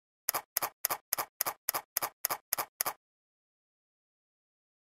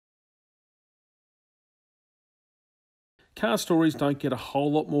Car stories don't get a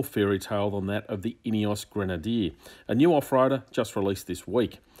whole lot more fairy tale than that of the INEOS Grenadier, a new off-roader just released this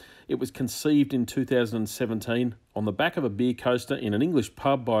week. It was conceived in 2017 on the back of a beer coaster in an English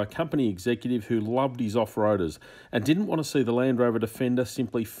pub by a company executive who loved his off-roaders and didn't want to see the Land Rover Defender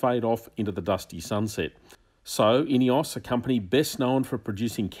simply fade off into the dusty sunset. So INEOS, a company best known for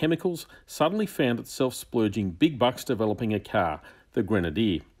producing chemicals, suddenly found itself splurging big bucks developing a car, the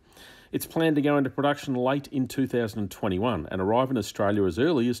Grenadier. It's planned to go into production late in 2021 and arrive in Australia as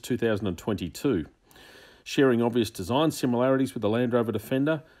early as 2022. Sharing obvious design similarities with the Land Rover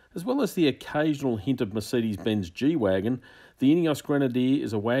Defender, as well as the occasional hint of Mercedes-Benz G-Wagon, the INEOS Grenadier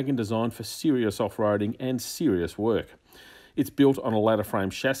is a wagon designed for serious off-roading and serious work. It's built on a ladder frame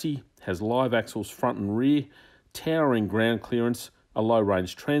chassis, has live axles front and rear, towering ground clearance, a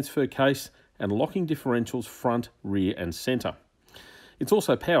low-range transfer case, and locking differentials front, rear and centre. It's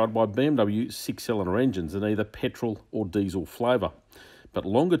also powered by BMW 6-cylinder engines in either petrol or diesel flavour. But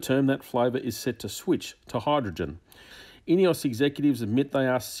longer term, that flavour is set to switch to hydrogen. INEOS executives admit they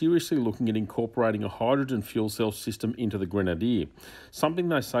are seriously looking at incorporating a hydrogen fuel cell system into the Grenadier, something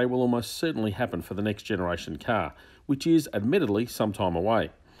they say will almost certainly happen for the next generation car, which is admittedly some time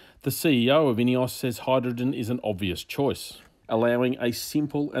away. The CEO of INEOS says hydrogen is an obvious choice, allowing a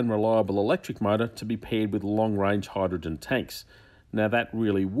simple and reliable electric motor to be paired with long-range hydrogen tanks. Now that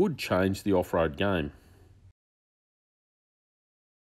really would change the off-road game.